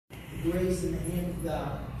grace in the hand of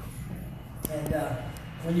God. And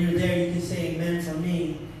when you're there, you can say amen for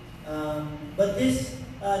me. But this,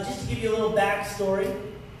 just to give you a little backstory,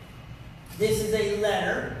 this is a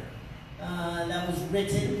letter that was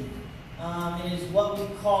written. It is what we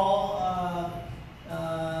call,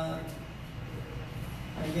 I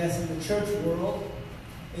guess in the church world,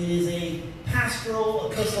 it is a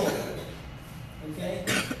pastoral epistle. Okay?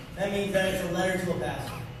 That means that it's a letter to a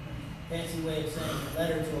pastor. Fancy way of saying a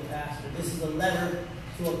letter to a pastor. This is a letter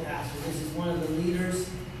to a pastor. This is one of the leaders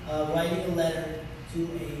writing a letter to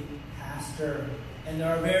a pastor. And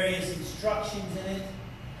there are various instructions in it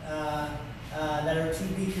that are to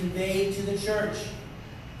be conveyed to the church.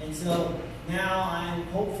 And so now I'm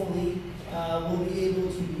hopefully will be able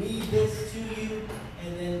to read this to you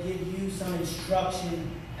and then give you some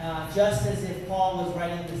instruction, just as if Paul was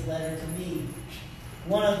writing this letter to me.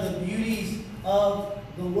 One of the beauties of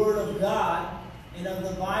the Word of God and of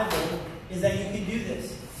the Bible is that you can do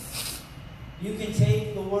this. You can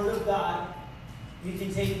take the Word of God, you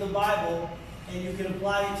can take the Bible, and you can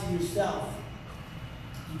apply it to yourself.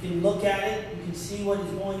 You can look at it, you can see what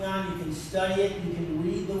is going on, you can study it, you can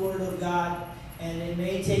read the Word of God, and it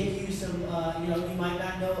may take you some, you might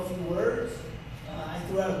not know a few words. I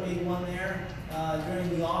threw out a big one there during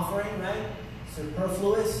the offering, right?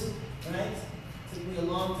 Superfluous, right? It took me a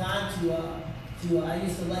long time to I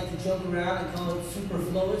used to like to joke around and call it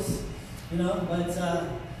superfluous, but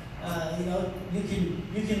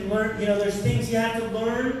you can learn, there's things you have to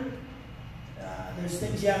learn, there's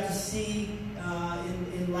things you have to see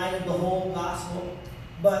in light of the whole gospel,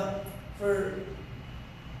 but for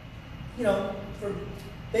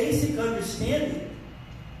basic understanding,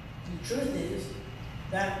 the truth is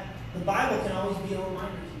that the Bible can always be a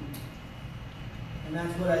reminder to you. And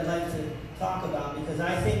that's what I'd like to talk about, because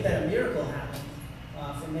I think that a miracle happened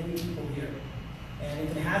for many people here. And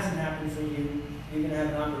if it hasn't happened for you, you're going to have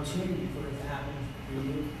an opportunity for it to happen for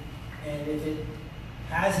you. And if it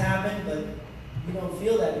has happened, but you don't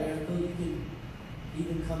feel that miracle, you can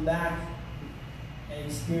even come back and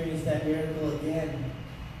experience that miracle again.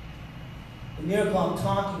 The miracle I'm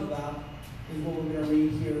talking about is what we're going to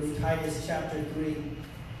read here of Titus chapter 3.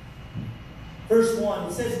 Verse 1,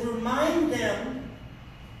 it says, "Remind them,"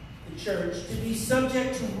 the church, "to be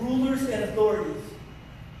subject to rulers and authorities,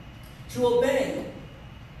 to obey,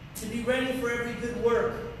 to be ready for every good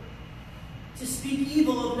work, to speak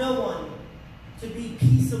evil of no one, to be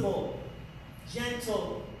peaceable,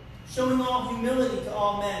 gentle, showing all humility to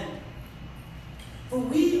all men. For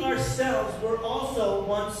we ourselves were also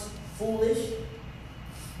once foolish,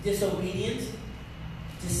 disobedient,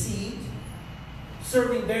 deceived,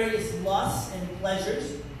 serving various lusts and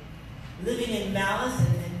pleasures, living in malice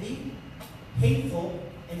and envy, hateful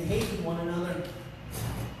and hating one another.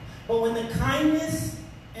 But when the kindness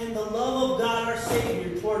and the love of God our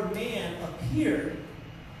Savior toward man appeared,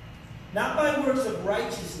 not by works of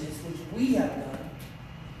righteousness which we have done,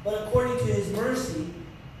 but according to his mercy,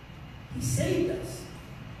 he saved us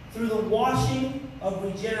through the washing of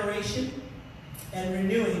regeneration and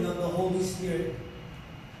renewing of the Holy Spirit,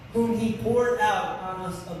 whom he poured out on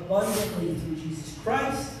us abundantly through Jesus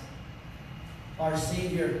Christ, our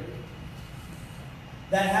Savior,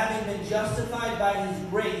 that having been justified by his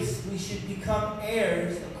grace, we should become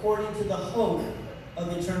heirs according to the hope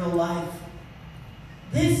of eternal life.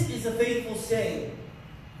 This is a faithful saying,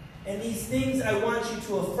 and these things I want you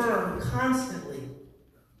to affirm constantly,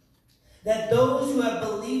 that those who have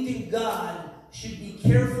believed in God should be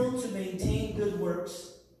careful to maintain good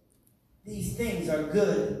works. These things are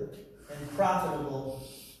good and profitable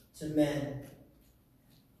to men."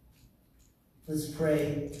 Let's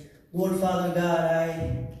pray. Lord Father God,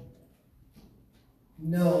 I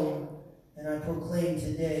know and I proclaim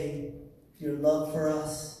today your love for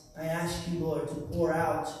us. I ask you, Lord, to pour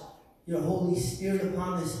out your Holy Spirit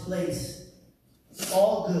upon this place.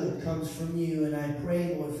 All good comes from you, and I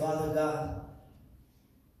pray, Lord Father God,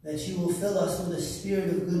 that you will fill us with a spirit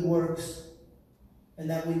of good works, and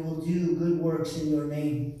that we will do good works in your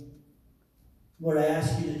name. Lord, I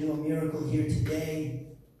ask you to do a miracle here today,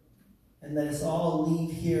 and let us all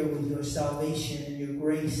leave here with your salvation and your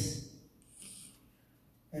grace,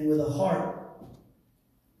 and with a heart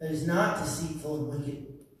that is not deceitful and wicked,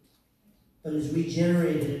 but is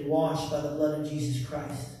regenerated and washed by the blood of Jesus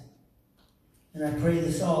Christ. And I pray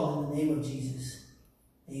this all in the name of Jesus.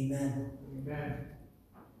 Amen. Amen.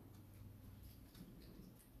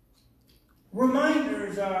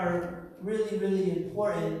 Reminders are really, really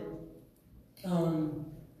important.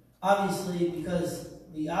 Obviously, because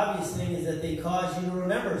the obvious thing is that they cause you to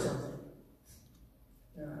remember something.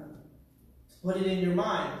 Put it in your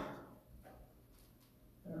mind.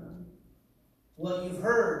 what you've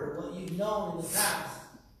heard or what you've known in the past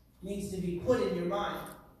needs to be put in your mind.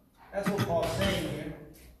 That's what Paul's saying here.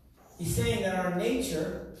 He's saying that our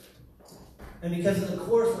nature, and because of the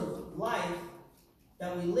course of life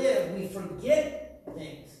that we live, we forget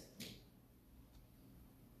things.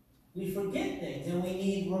 We forget things, and we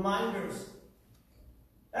need reminders.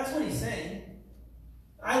 That's what he's saying.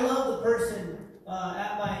 I love the person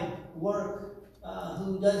at my work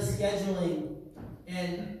who does scheduling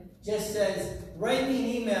and just says, write me an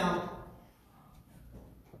email.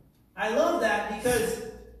 I love that because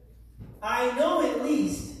I know at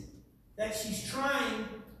least that she's trying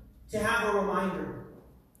to have a reminder.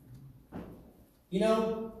 You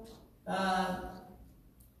know,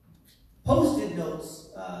 Post-it notes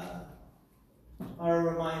are a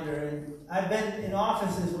reminder. And I've been in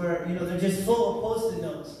offices where, they're just full of Post-it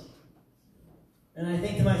notes. And I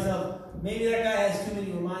think to myself, maybe that guy has too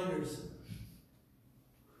many reminders.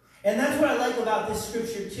 And that's what I like about this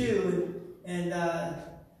scripture too. And I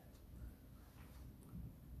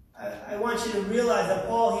want you to realize that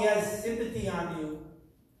Paul, he has sympathy on you.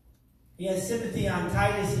 He has sympathy on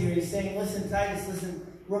Titus here. He's saying, listen, Titus, listen,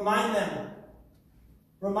 remind them.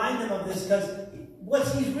 Remind them of this, because what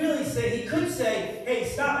he's really saying, he could say, hey,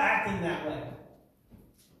 stop acting that way.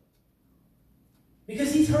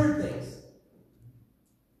 Because he's heard things.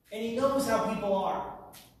 And he knows how people are.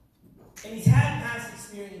 And he's had past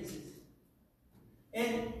experiences.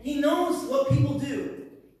 And he knows what people do.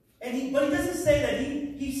 But he doesn't say that.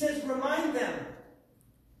 He says, remind them.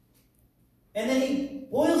 And then he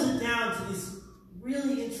boils it down to this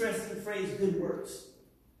really interesting phrase, good works.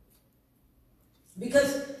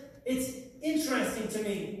 Because it's interesting to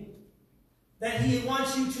me that he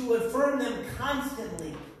wants you to affirm them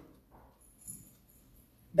constantly.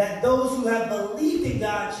 That those who have believed in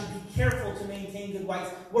God should be careful to maintain good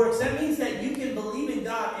works. That means that you can believe in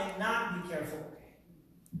God and not be careful.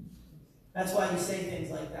 That's why you say things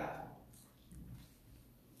like that.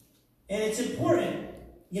 And it's important,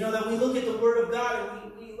 that we look at the Word of God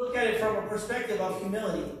and we look at it from a perspective of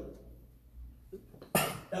humility.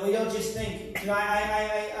 That we don't just think,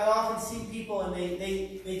 I often see people and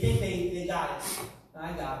they think they got it.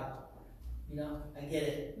 I got it. I get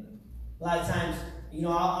it. A lot of times,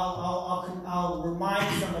 I'll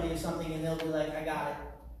remind somebody of something and they'll be like, I got it.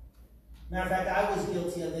 Matter of fact, I was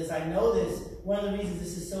guilty of this. I know this. One of the reasons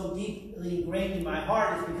this is so deeply ingrained in my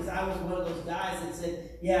heart is because I was one of those guys that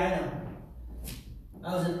said, yeah, I know.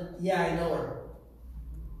 I know her.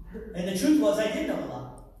 And the truth was, I did know a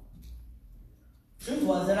lot. The truth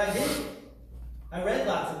was that I did. I read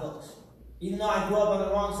lots of books. Even though I grew up on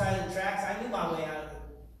the wrong side of the tracks, I knew my way out of it.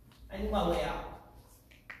 I knew my way out.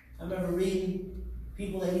 I remember reading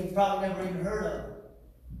people that you've probably never even heard of.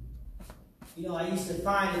 I used to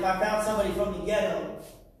find, if I found somebody from the ghetto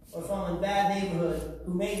or from a bad neighborhood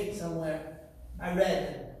who made it somewhere, I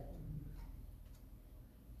read them.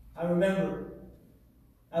 I remember,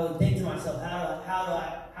 I would think to myself,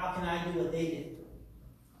 how can I do what they did?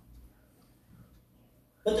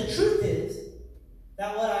 But the truth is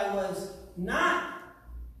that what I was not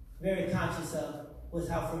very conscious of was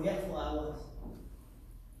how forgetful I was.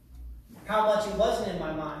 How much it wasn't in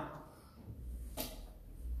my mind.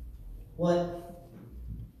 What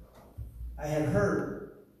I had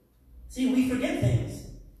heard. See, we forget things.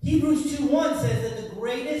 Hebrews 2:1 says that the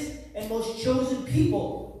greatest and most chosen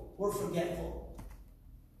people were forgetful.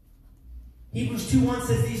 Hebrews 2:1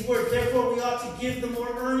 says these words, therefore we ought to give the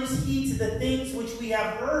more earnest heed to the things which we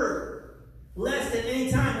have heard, lest at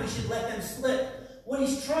any time we should let them slip. What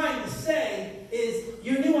he's trying to say is,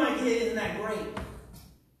 your new idea isn't that great.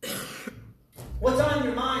 What's on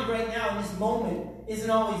your mind right now in this moment isn't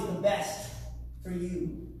always the best for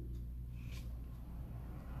you.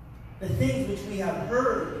 The things which we have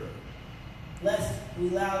heard, lest we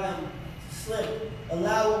allow them to slip,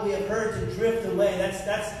 allow what we have heard to drift away.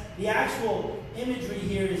 That's the actual imagery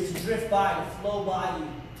here is to drift by, to flow by you,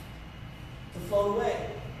 to float away.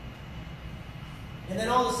 And then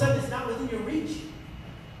all of a sudden it's not within your reach.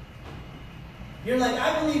 You're like,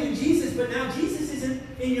 I believe in Jesus, but now Jesus isn't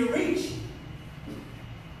in your reach.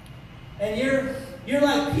 And you're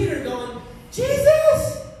like Peter going,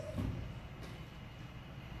 Jesus!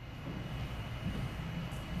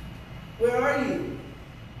 Where are you?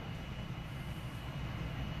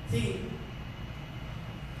 See,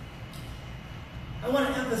 I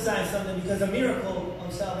want to emphasize something because a miracle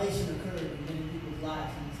of salvation occurred in many people's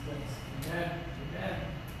lives in this place. Amen. Amen.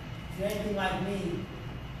 If you're anything like me,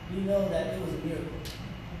 you know that it was a miracle.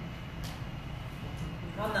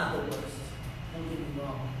 I'm not the worst. Don't get me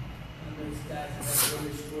wrong. Those guys that have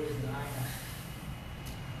greater stories than I have.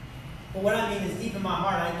 But what I mean is, deep in my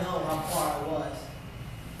heart, I know how far I was.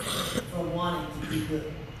 be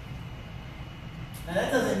good. Now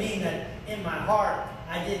that doesn't mean that in my heart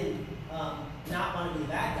I didn't not want to be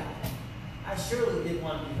that guy. I surely did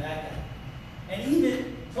want to be that guy. And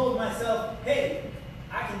even told myself, hey,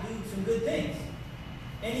 I can do some good things.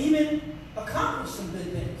 And even accomplish some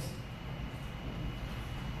good things.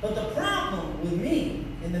 But the problem with me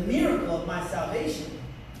and the miracle of my salvation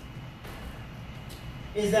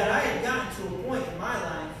is that I had gotten to a point in my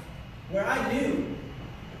life where I knew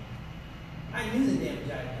the damage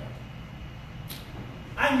I had done.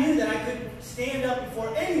 I knew that I could stand up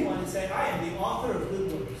before anyone and say, I am the author of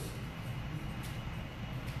good works.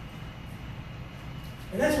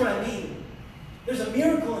 And that's what I mean. There's a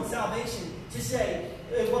miracle in salvation to say,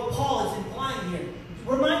 what Paul is implying here.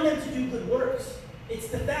 Remind them to do good works. It's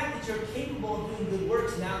the fact that you're capable of doing good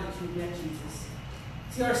works now that you've met Jesus.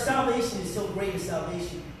 See, our salvation is so great a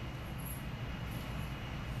salvation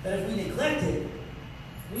that if we neglect it,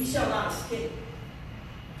 we shall not escape.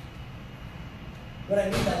 What I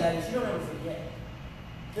mean by that is you don't ever forget.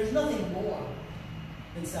 There's nothing more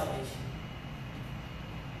than salvation.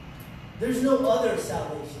 There's no other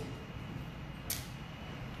salvation.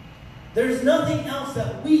 There's nothing else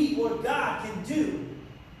that we or God can do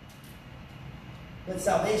but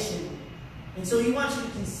salvation. And so he wants you to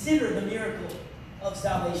consider the miracle of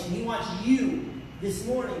salvation. He wants you this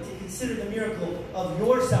morning to consider the miracle of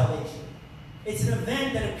your salvation. It's an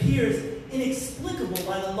event that appears inexplicable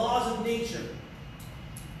by the laws of nature.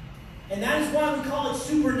 And that is why we call it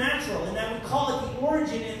supernatural, and that we call it the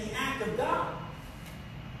origin and the act of God.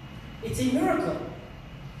 It's a miracle.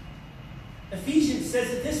 Ephesians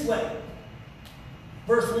says it this way.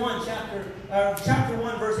 Chapter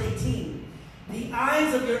 1, verse 18. The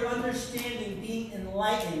eyes of your understanding being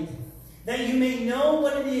enlightened, that you may know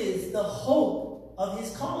what it is, the hope of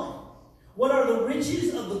his calling. What are the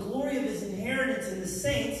riches of the glory of his inheritance in the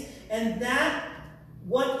saints, and that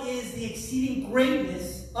what is the exceeding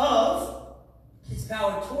greatness of his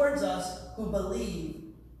power towards us who believe,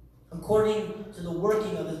 according to the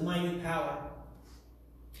working of his mighty power.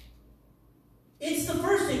 It's the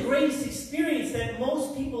first and greatest experience that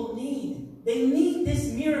most people need. They need this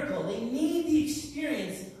miracle. They need the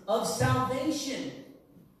experience of salvation.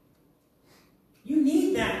 You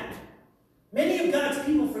need that. Many of God's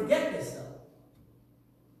people forget this, though.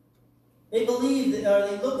 They believe that, or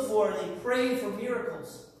they look for, they pray for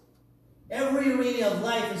miracles. Every arena of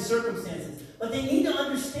life and circumstances. But they need to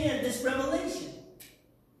understand this revelation.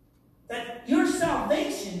 That your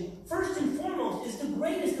salvation, first and foremost, is the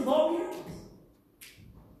greatest of all miracles.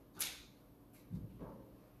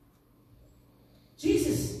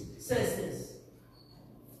 Jesus says this.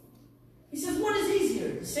 He says, what is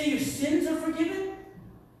easier? To say your sins are forgiven?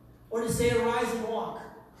 Or to say arise and walk?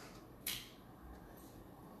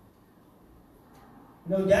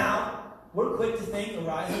 No doubt, we're quick to think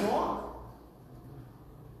arise and walk.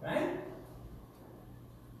 Right?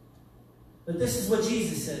 But this is what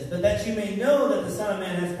Jesus says. But that you may know that the Son of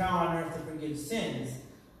Man has power on earth to forgive sins.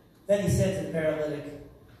 Then he said to the paralytic,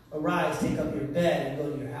 arise, take up your bed, and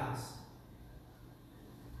go to your house.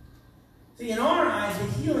 See, in our eyes, the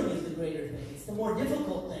healing is the greater thing. It's the more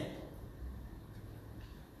difficult thing.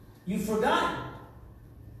 You've forgotten.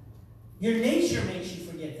 Your nature makes you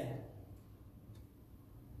forget that.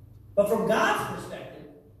 But from God's perspective,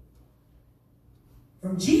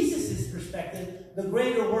 from Jesus' perspective, the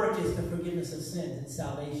greater work is the forgiveness of sins and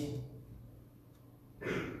salvation.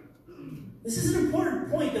 This is an important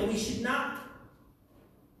point that we should not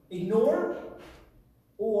ignore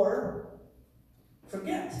or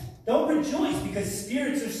forget. Don't rejoice because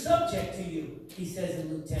spirits are subject to you, he says in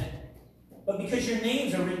Luke 10. But because your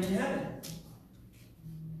names are written in heaven.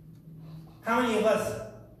 How many of us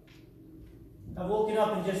have woken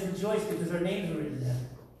up and just rejoiced because our names are written in heaven?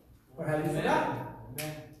 Or have you forgotten?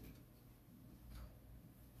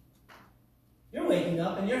 You're waking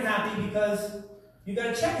up and you're happy because you got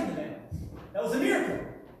a check in the mail. That was a miracle.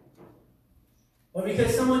 Or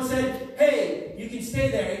because someone said, hey, you can stay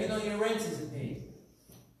there even though your rent isn't paid.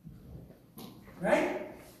 Right?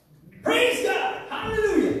 Praise God!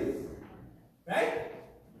 Hallelujah! Right?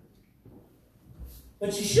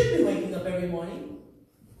 But you should be waking up every morning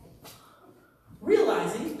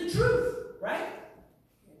realizing the truth. Right?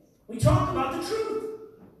 We talk about the truth.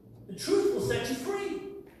 The truth will set you free.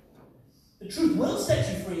 The truth will set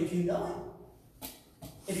you free if you know it.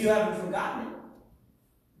 If you haven't forgotten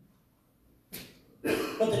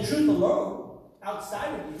it. But the truth alone,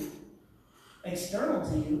 outside of you, external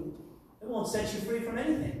to you, it won't set you free from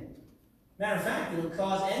anything. Matter of fact, it'll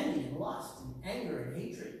cause envy and lust and anger and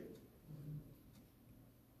hatred.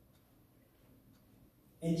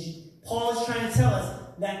 And Paul is trying to tell us,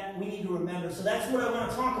 that we need to remember. So that's what I want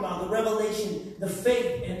to talk about, the revelation, the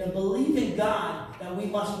faith, and the belief in God that we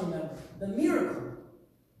must remember. The miracle,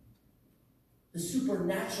 the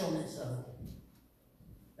supernaturalness of it.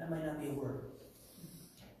 That might not be a word.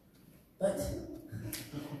 But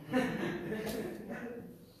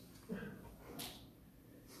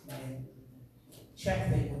my check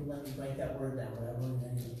thing wouldn't let me write that word down, but I wrote it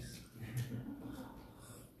anyways.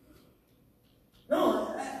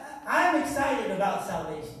 No, I'm excited about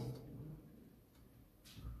salvation.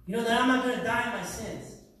 You know that I'm not going to die in my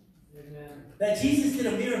sins. Amen. That Jesus did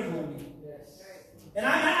a miracle in me. Yes. And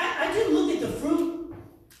I do look at the fruit,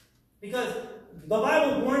 because the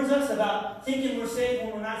Bible warns us about thinking we're saved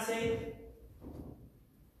when we're not saved.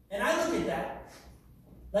 And I look at that.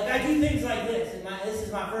 Like I do things like this. And this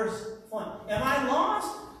is my first one. Am I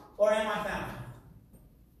lost or am I found?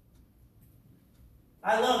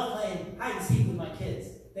 I love playing hide and seek with my kids.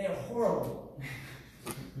 They are horrible.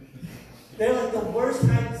 They're like the worst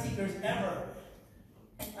hide and seekers ever.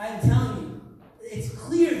 I'm telling you, it's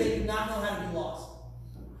clear they do not know how to be lost.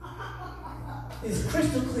 It's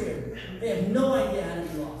crystal clear. They have no idea how to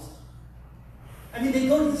be lost. I mean, they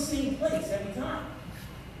go to the same place every time.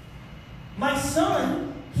 My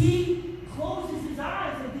son, he closes his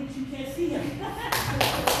eyes and thinks you can't see him.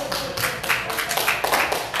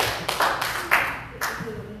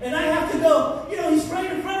 And I have to go, he's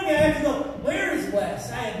right in front of me. I have to go, where is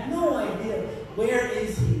Wes? I have no idea. Where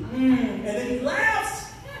is he? And then he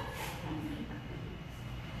laughs.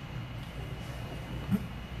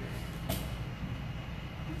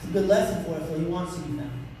 It's a good lesson for us, so he wants to be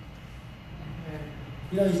found.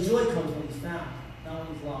 His joy comes when he's found, not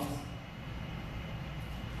when he's lost.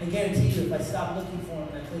 I guarantee you, if I stopped looking for him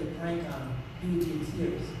and I played a prank on him, he would be in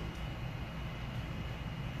tears.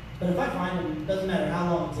 But if I find him, it doesn't matter how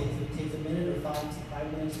long it takes. If it takes a minute or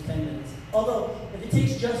 5 minutes or 10 minutes. Although, if it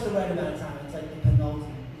takes just the right amount of time, it's like the penultimate.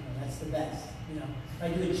 That's the best. If I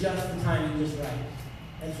do it just the timing just right.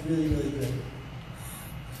 That's really, really good.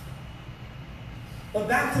 But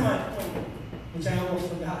back to my point, which I almost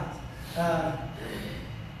forgot.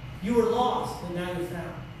 You were lost, but now you're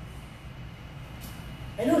found.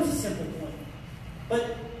 I know it's a simple point.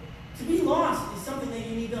 But to be lost is something that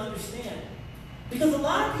you need to understand. Because a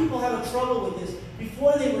lot of people have a trouble with this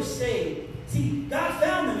before they were saved. See, God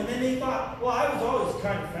found them, and then they thought, well, I was always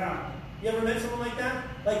kind of found. You ever met someone like that?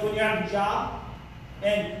 Like when you're at a job,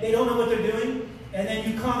 and they don't know what they're doing, and then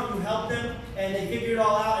you come and you help them, and they figure it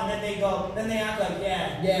all out, and then they act like,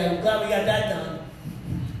 yeah, I'm glad we got that done.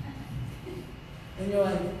 And you're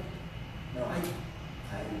like, no,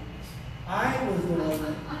 I was the one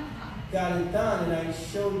that got it done, and I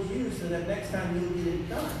showed you so that next time you'll get it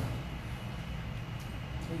done.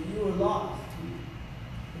 But you were lost.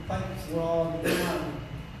 The pipes were all on the ground.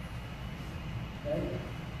 Right?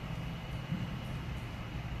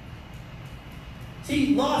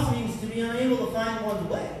 See, lost means to be unable to find one's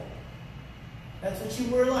way. That's what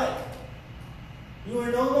you were like. You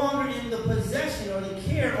are no longer in the possession or the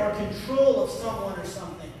care or control of someone or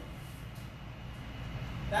something.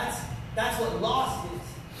 That's what lost is.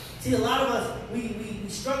 See, a lot of us, we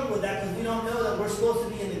struggle with that because we don't know that we're supposed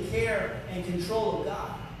to be in the care and control of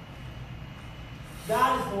God.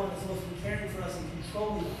 God is the one that's supposed to be caring for us and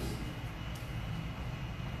controlling us.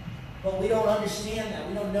 But we don't understand that.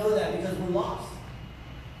 We don't know that because we're lost.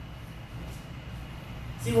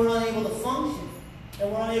 See, we're unable to function.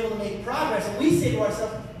 And we're unable to make progress. And we say to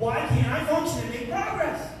ourselves, why can't I function and make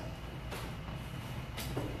progress?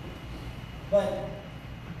 But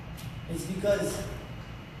it's because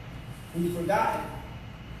we've forgotten.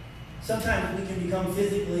 Sometimes we can become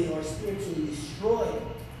physically or spiritually destroyed.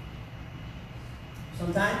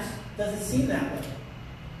 Sometimes it doesn't seem that way.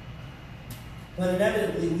 But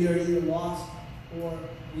inevitably we are either lost or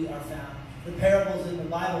we are found. The parables in the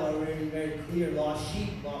Bible are very, very clear. Lost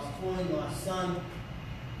sheep, lost coin, lost son.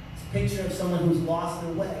 It's a picture of someone who's lost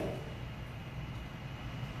their way.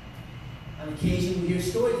 On occasion we hear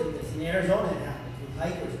stories of this. In Arizona it happens with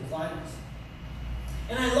hikers and climbers.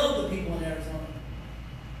 And I love the people in Arizona.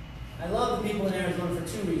 I love the people in Arizona for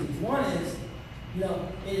two reasons. One is,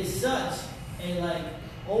 it is such a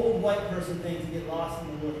old white person thing to get lost in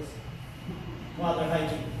the woods while they're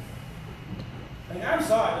hiking. I'm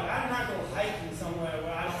sorry, I'm not going hiking somewhere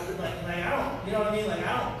where I don't I don't, you know what I mean? I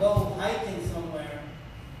don't go hiking somewhere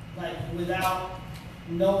without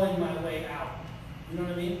knowing my way out. You know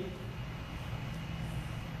what I mean?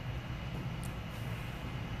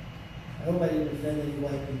 I hope I didn't offend any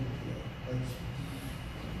white people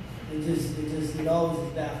today. It always has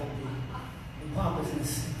baffled me. The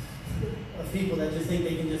pompousness of people that just think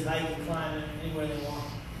they can just hike and climb anywhere they want.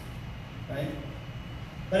 Right?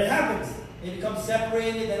 But it happens. They become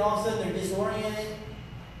separated, then all of a sudden they're disoriented.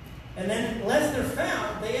 And then unless they're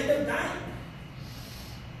found, they end up dying.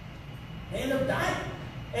 They end up dying.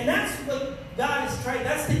 And that's what God is trying,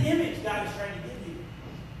 that's the image God is trying to give you.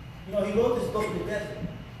 You know, he wrote this book in the desert.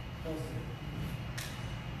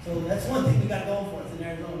 So that's one thing we got going for us in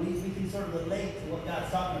Arizona. We can sort of relate to what God's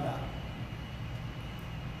talking about.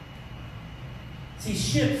 See,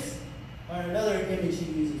 ships are another image he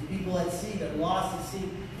uses. People at sea, they're lost at sea.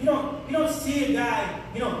 You don't see a guy,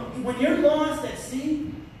 when you're lost at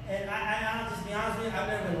sea, and I'll just be honest with you, I've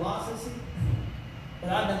never been lost at sea. But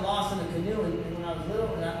I've been lost in a canoe, and when I was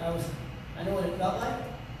little, and I know what it felt like.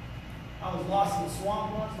 I was lost in the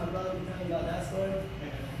swamp once. My brother can tell you about that story.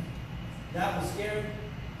 That was scary.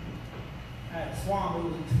 I had a swamp. It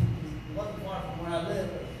wasn't far from where I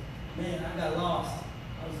lived, but man, I got lost.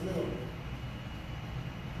 I was little.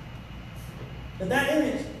 But that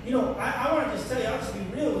image, I want to just tell you, I'll just be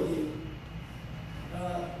real with you.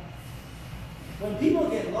 When people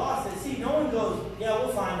get lost at sea, no one goes, yeah, we'll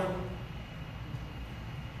find them.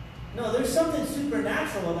 No, there's something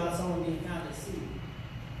supernatural about someone being found at sea.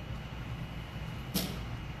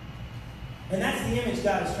 And that's the image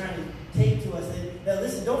God is trying to take to us. That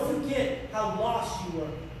listen, don't forget how lost you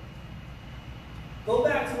were. Go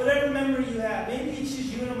back to whatever memory you have. Maybe it's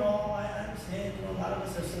just you and them all. I understand. A lot of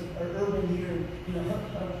us are urban here.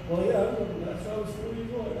 Well, yeah, I remember that. So I was 4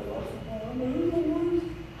 years old. I lost my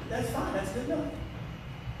mom. That's fine. That's good enough.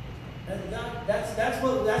 That's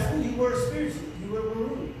what you were spiritually. You were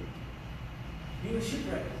marooned. You were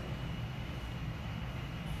shipwrecked.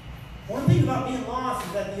 One thing about being lost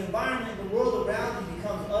is that the environment, the world around you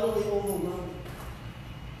becomes utterly overwhelming.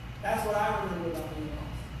 That's what I remember about being lost.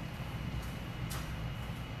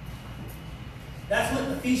 That's what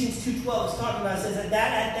Ephesians 2:12 is talking about. It says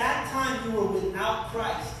that at that time you were without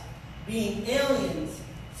Christ, being aliens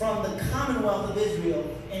from the commonwealth of Israel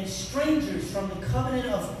and strangers from the covenant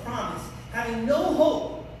of promise, having no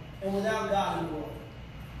hope and without God in the world.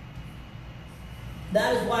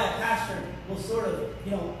 That is why a pastor will sort of,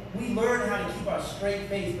 we learn how to keep our straight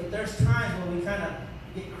face, but there's times when we kind of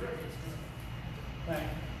get crooked. Right?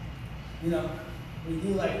 We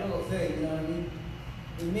do like a little thing, you know what I mean?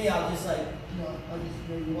 With me, I'll just I'll just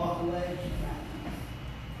maybe walk away.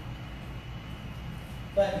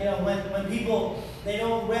 But, when people, they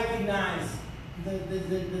don't recognize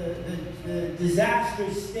the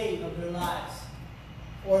disastrous state of their lives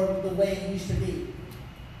or the way it used to be.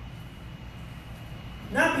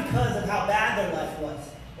 Not because of how bad their life was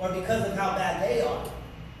or because of how bad they are.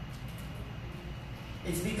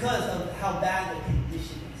 It's because of how bad the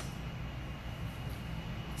condition is.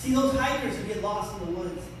 See, those hikers who get lost in the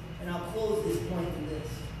woods, and I'll close this point with this,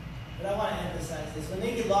 but I want to emphasize this. When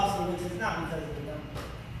they get lost in the woods, it's not because they're dumb.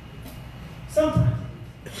 Sometimes.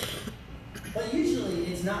 But usually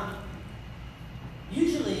it's not.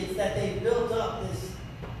 Usually it's that they've built up this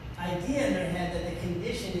idea in their head that the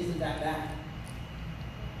condition isn't that bad.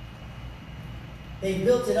 They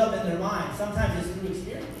built it up in their mind. Sometimes it's through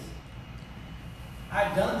experience.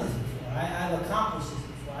 I've done this before. I've accomplished this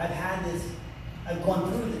before. I've had this. I've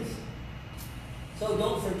gone through this. So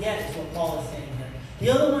don't forget is what Paul is saying here. The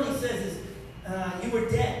other one he says is, you were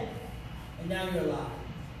dead, and now you're alive.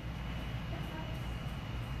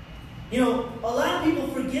 A lot of people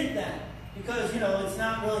forget that because, it's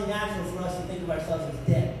not really natural for us to think of ourselves as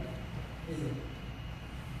dead, is it?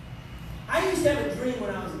 I used to have a dream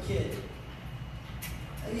when I was a kid.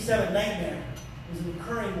 I used to have a nightmare. It was a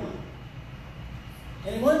recurring one.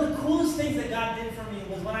 And one of the coolest things that God did for me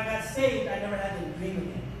was when I got saved, I never had to dream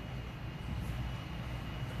again.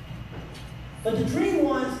 But the dream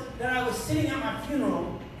was that I was sitting at my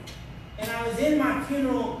funeral, and I was in my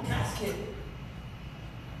funeral casket.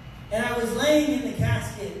 And I was laying in the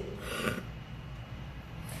casket.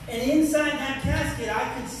 And inside that casket,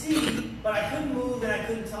 I could see, but I couldn't move and I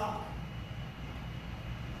couldn't talk.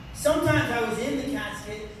 Sometimes I was in the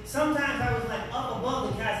casket. Sometimes I was up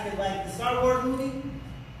above the casket, like the Star Wars movie.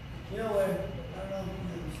 Where, I don't know if you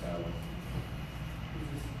know Star Wars.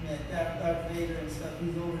 Yeah, Darth Vader and stuff.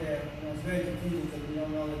 He's over there. It's very confusing because we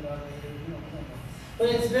don't know that Darth Vader. But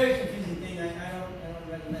it's a very confusing thing. I don't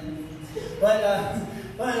recommend the movies.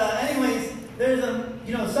 But anyways, there's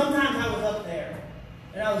sometimes I was up there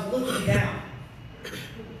and I was looking down.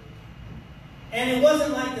 And it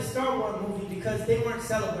wasn't like the Star Wars movie because they weren't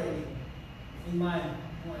celebrating in my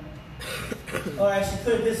point. Or I should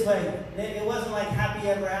put it this way. It wasn't like Happy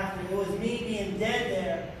Ever After. It was me being dead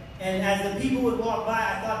there. And as the people would walk by,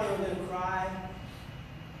 I thought they were going to cry.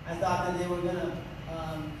 I thought that they were going to,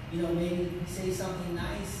 maybe say something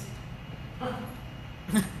nice.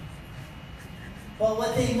 But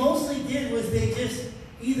what they mostly did was they just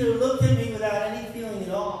either looked at me without any feeling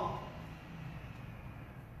at all,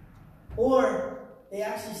 or they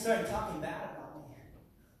actually started talking bad about me.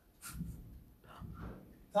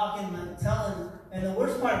 Telling, and the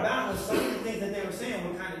worst part about it was some of the things that they were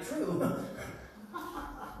saying were kind of true.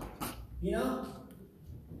 You know?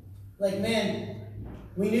 Like, man,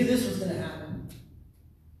 we knew this was going to happen.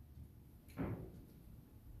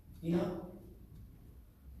 You know?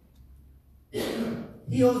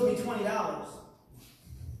 He owes me $20.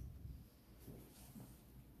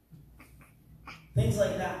 Things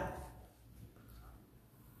like that.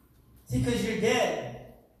 See, because you're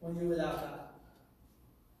dead when you're without God.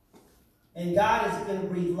 And God is going to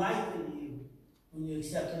breathe life into you when you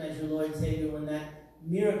accept Him as your Lord and Savior. When that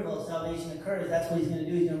miracle of salvation occurs, that's what He's going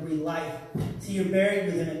to do. He's going to breathe life. See, you're buried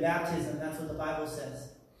with Him in baptism. That's what the Bible says.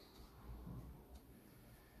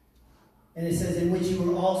 And it says, in which you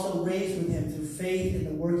were also raised with Him through faith in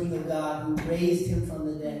the working of God who raised Him from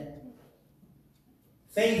the dead.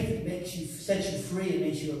 Faith sets you free. It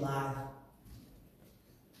makes you alive.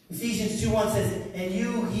 Ephesians 2:1 says, and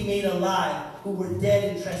you He made alive who were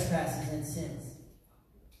dead in trespasses and sins.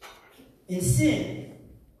 In sin,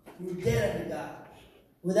 you were dead unto God,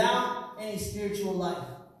 without any spiritual life.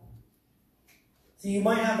 So you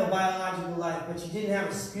might have a biological life, but you didn't have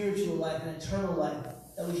a spiritual life, an eternal life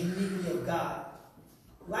that was uniquely of God.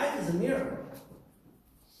 Life is a miracle.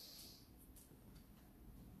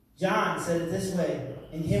 John said it this way,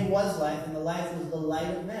 in Him was life, and the life was the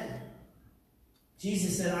light of men.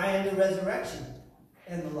 Jesus said, I am the resurrection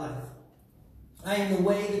and the life. I am the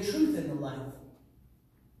way, the truth, and the life.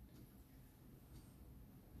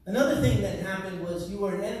 Another thing that happened was you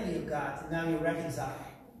were an enemy of God, and now you're reconciled.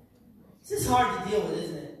 This is hard to deal with,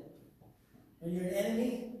 isn't it? When you're an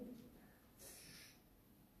enemy,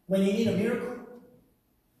 when you need a miracle,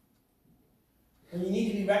 when you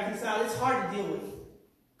need to be reconciled, it's hard to deal with.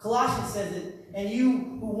 Colossians says it, and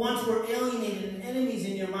you who once were alienated and enemies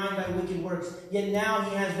in your mind by wicked works, yet now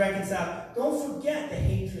He has reconciled. Don't forget the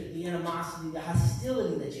hatred, the animosity, the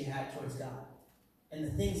hostility that you had towards God and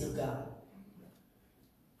the things of God.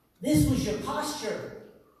 This was your posture.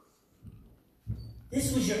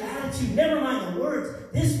 This was your attitude. Never mind the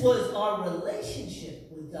words. This was our relationship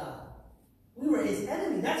with God. We were His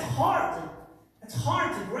enemy. That's hard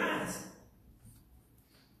to grasp.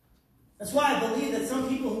 That's why I believe that some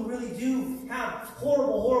people who really do have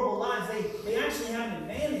horrible, horrible lives, they actually have an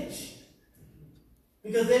advantage.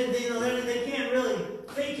 Because they can't really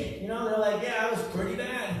fake it. You know, they're like, yeah, I was pretty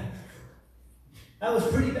bad. I was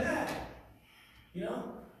pretty bad. You know?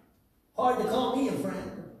 Hard to call me a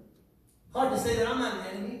friend. Hard to say that I'm not an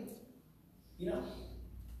enemy. You know?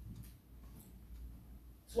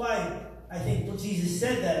 That's why I think Jesus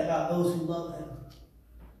said that about those who love Him.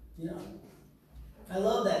 You know? I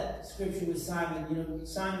love that scripture with Simon. You know,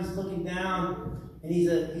 Simon's looking down, and he's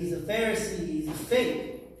a Pharisee. He's a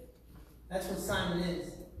fake. That's what Simon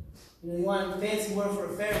is. You know, you want a fancy word for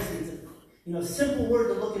a Pharisee? It's a simple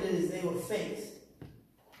word to look at it is they were fakes.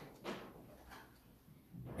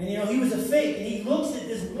 And he was a fake, and he looks at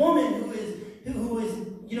this woman who is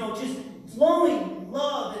just flowing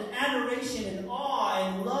love and adoration and awe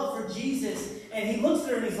and love for Jesus, and he looks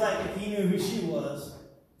at her and he's like, if he knew who she was.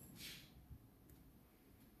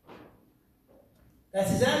 That's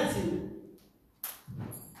his attitude.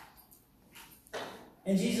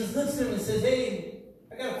 And Jesus looks at him and says, hey,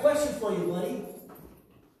 I got a question for you, buddy.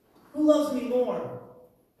 Who loves me more?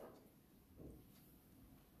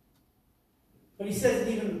 But he says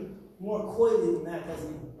it even more coyly than that,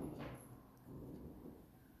 doesn't he?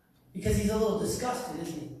 Because he's a little disgusted,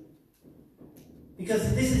 isn't he?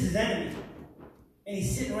 Because this is his enemy. And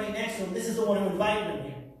he's sitting right next to him. This is the one who invited him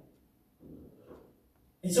here.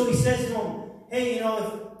 And so he says to him, hey,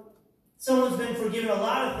 if someone's been forgiven a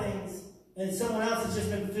lot of things and someone else has just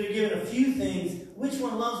been forgiven a few things, which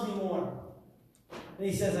one loves me more? And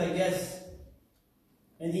he says, I guess.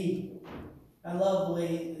 And I love the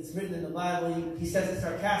way it's written in the Bible. He says it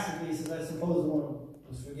sarcastically. He says, I suppose the one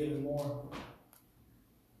was forgiven more.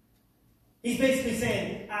 He's basically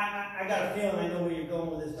saying, I got a feeling I know where you're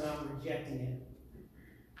going with this, but I'm rejecting it.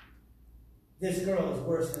 This girl is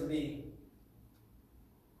worse than me.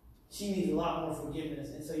 She needs a lot more forgiveness.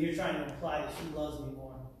 And so you're trying to imply that she loves me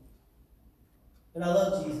more. But I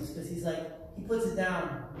love Jesus because he's like, he puts it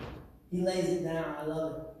down. He lays it down. I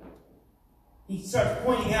love it. He starts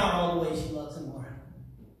pointing out all the ways she loves him more.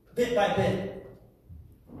 Bit by bit.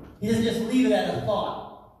 He doesn't just leave it at a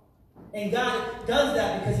thought. And God does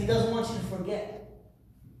that because he doesn't want you to forget.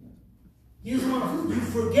 He doesn't want you to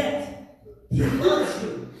forget. He loves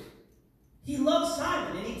you. He loves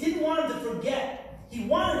Simon, and he didn't want him to forget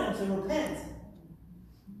to repent.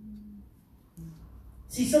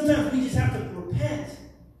 See, sometimes we just have to repent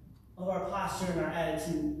of our posture and our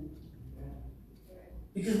attitude.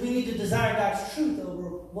 Because we need to desire God's truth over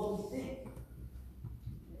what we think.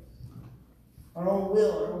 Our own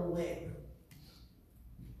will, our own way.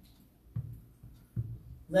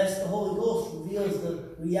 Lest the Holy Ghost reveals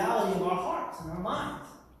the reality of our hearts and our minds.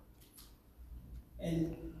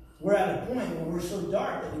 And we're at a point where we're so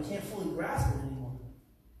dark that we can't fully grasp it anymore.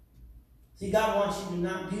 See, God wants you to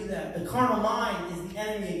not do that. The carnal mind is the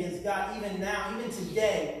enemy against God. Even now, even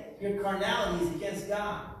today, your carnality is against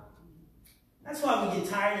God. That's why we get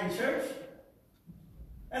tired in church.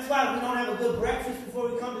 That's why we don't have a good breakfast before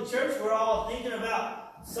we come to church. We're all thinking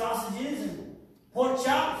about sausages and pork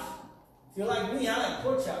chops. If you're like me, I like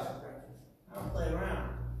pork chops for breakfast. I don't play around.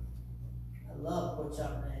 I love pork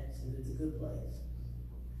chop and eggs. It's a good place.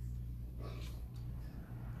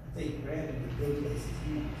 I think Brandon is a good place.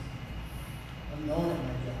 He knows. I'm known at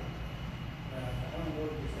my job. I want to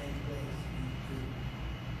work the same place.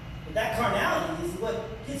 But that carnality is what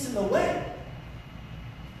gets in the way.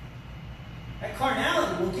 That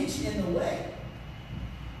carnality will get you in the way.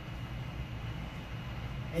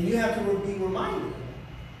 And you have to be reminded.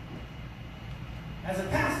 As a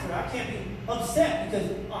pastor, I can't be upset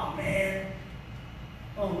because, oh man,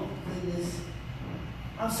 oh my goodness,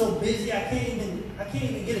 I'm so busy, I can't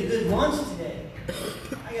even get a good lunch today.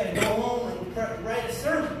 I got to go home and write a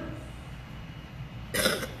sermon.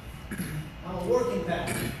 I'm a working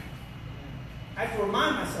pastor. I have to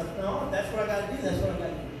remind myself, no, that's what I got to do, that's what I got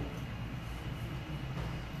to do.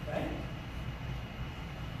 Right?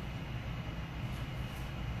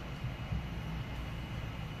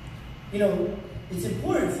 You know, it's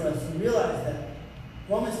important for us to realize that.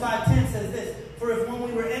 Romans 5:10 says this, for if when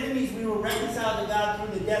we were enemies, we were reconciled to God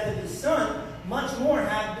through the death of His Son, much more,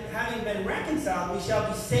 having been reconciled, we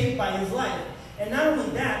shall be saved by His life. And not only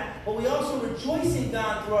that, but we also rejoice in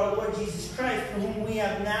God through our Lord Jesus Christ, through whom we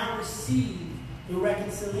have now received the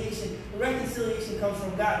reconciliation. The reconciliation comes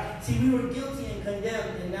from God. See, we were guilty and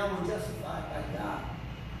condemned, and now we're justified by God.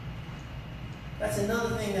 That's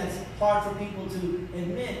another thing that's hard for people to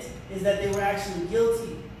admit, is that they were actually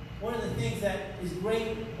guilty. One of the things that is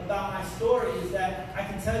great about my story is that I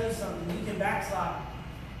can tell you something. You can backslide.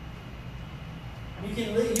 You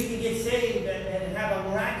can get saved and have a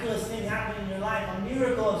miraculous thing happen in your life, a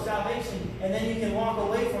miracle of salvation, and then you can walk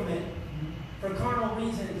away from it for carnal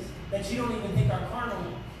reasons that you don't even think are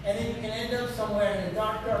carnal. And then you can end up somewhere in a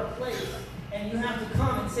dark, dark place. And you have to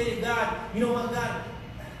come and say to God, you know what, God?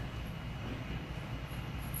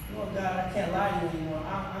 You know what, God, I can't lie to you anymore.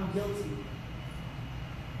 I'm guilty.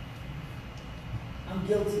 I'm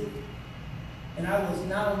guilty. And I was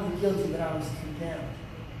not only guilty, but I was condemned.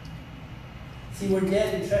 See, we're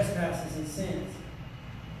dead in trespasses and sins.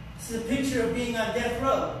 This is a picture of being on death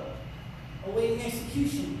row, awaiting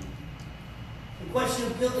execution. The question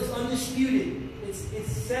of guilt is undisputed.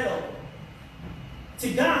 It's settled.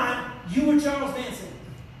 To God, you were Charles Manson.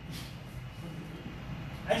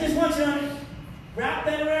 I just want you to wrap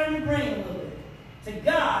that around your brain a little bit. To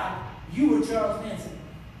God, you were Charles Manson.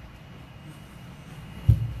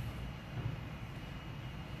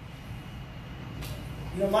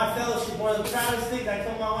 You know, my fellowship, one of the proudest things, I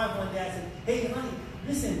told my wife one day, I said, hey, honey,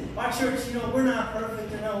 listen, our church, you know, we're not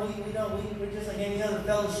perfect. We're just like any other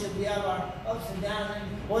fellowship. We have our ups and downs.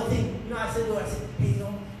 And one thing, you know, I said to her, hey, you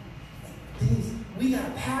know, Denise, we got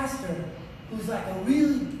a pastor who's like a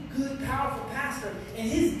really good, powerful pastor, and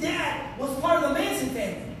his dad was part of the Manson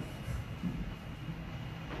family.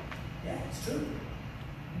 Yeah, it's true.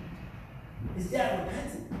 His dad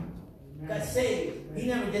repented, got saved. He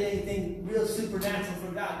never did anything real supernatural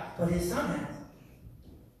for God, but his son has.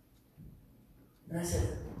 And I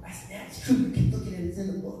said, yeah, it's true. You keep looking at it. It's in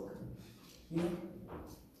the book. You know?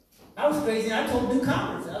 I was crazy. I told new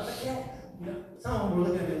converts. I was like, yeah. You know, some of them were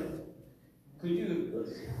looking at me. Could you,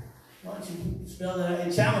 why don't you spell that out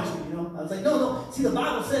and challenge me, you know? I was like, no. See, the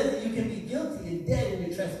Bible says that you can be guilty and dead in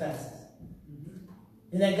your trespasses.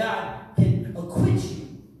 And that God can acquit you.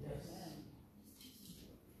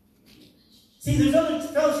 See, there's other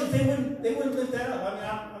fellowships, they wouldn't lift that up. I mean,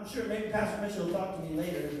 I'm sure maybe Pastor Mitchell will talk to me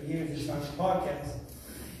later if he hears this on the podcast.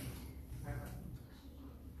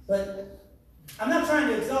 But I'm not trying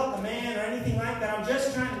to exalt the man or anything like that. I'm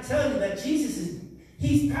just trying to tell you that Jesus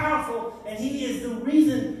He's powerful, and He is the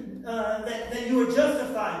reason that you are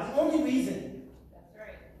justified. The only reason. That's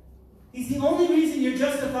right. He's the only reason you're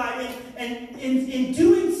justified. And in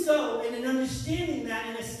doing so, and in understanding that,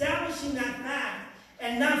 and establishing that fact,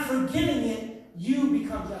 and not forgetting it, you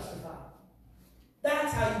become justified.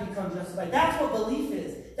 That's how you become justified. That's what belief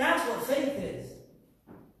is. That's what faith is.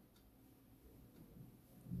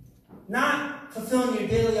 fulfilling your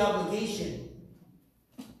daily obligation.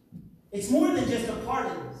 It's more than just a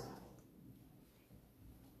pardon.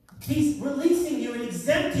 He's releasing you and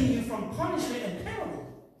exempting you from punishment and penalty.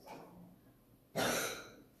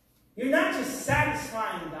 You're not just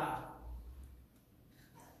satisfying God.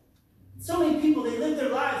 So many people, they live their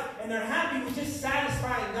lives and they're happy with just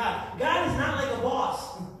satisfying God. God is not like a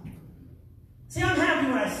boss. See, I'm happy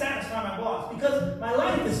when I satisfy my boss because my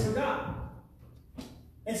life is for God.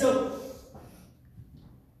 And so,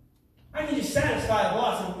 I can just satisfy a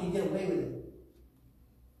boss and we can get away with it.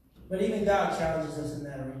 But even God challenges us in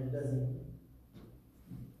that arena, doesn't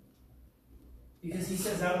he? Because he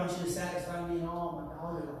says, I want you to satisfy me in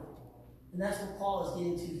all your life. And that's what Paul is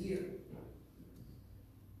getting to here.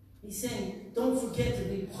 He's saying, don't forget to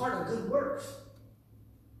be part of good works.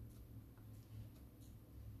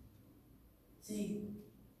 See,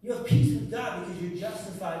 you have peace with God because you're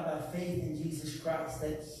justified by faith in Jesus Christ,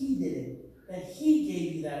 that he did it, that he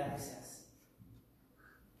gave you that access.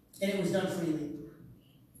 And it was done freely.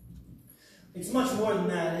 It's much more than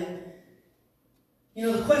that.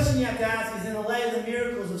 The question you have to ask is, in the light of the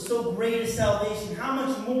miracles of so great a salvation, how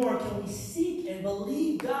much more can we seek and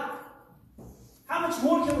believe God? How much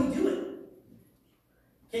more can we do it?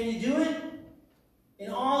 Can you do it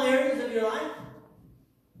in all areas of your life?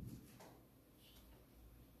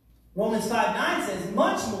 Romans 5:9 says,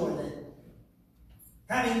 much more than.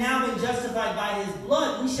 Having now been justified by his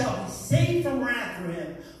blood, we shall be saved from wrath through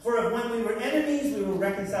him. For if when we were enemies, we were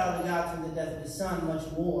reconciled to God through the death of his Son,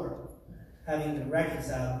 much more, having been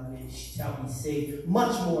reconciled, we shall be saved.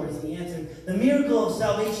 Much more is the answer. The miracle of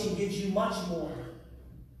salvation gives you much more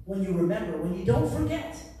when you remember, when you don't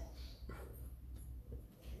forget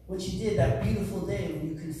what you did that beautiful day when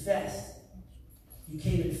you confessed, you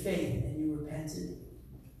came in faith, and you repented.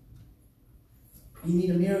 You need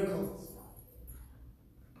a miracle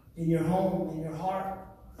in your home, in your heart,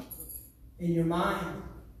 in your mind,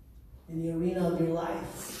 in the arena of your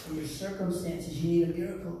life, in your circumstances. You need a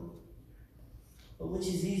miracle. But which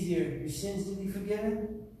is easier, your sins to be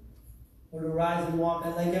forgiven, or to rise and walk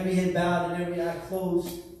like every head bowed and every eye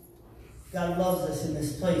closed? God loves us in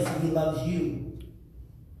this place, and he loves you.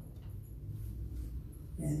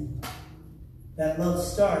 And that love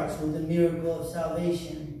starts with the miracle of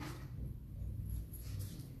salvation.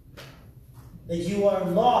 That you are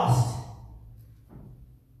lost,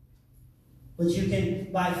 but you can,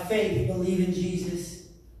 by faith, believe in Jesus.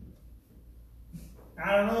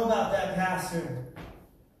 I don't know about that, Pastor.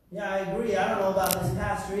 Yeah, I agree. I don't know about this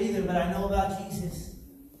pastor either, but I know about Jesus.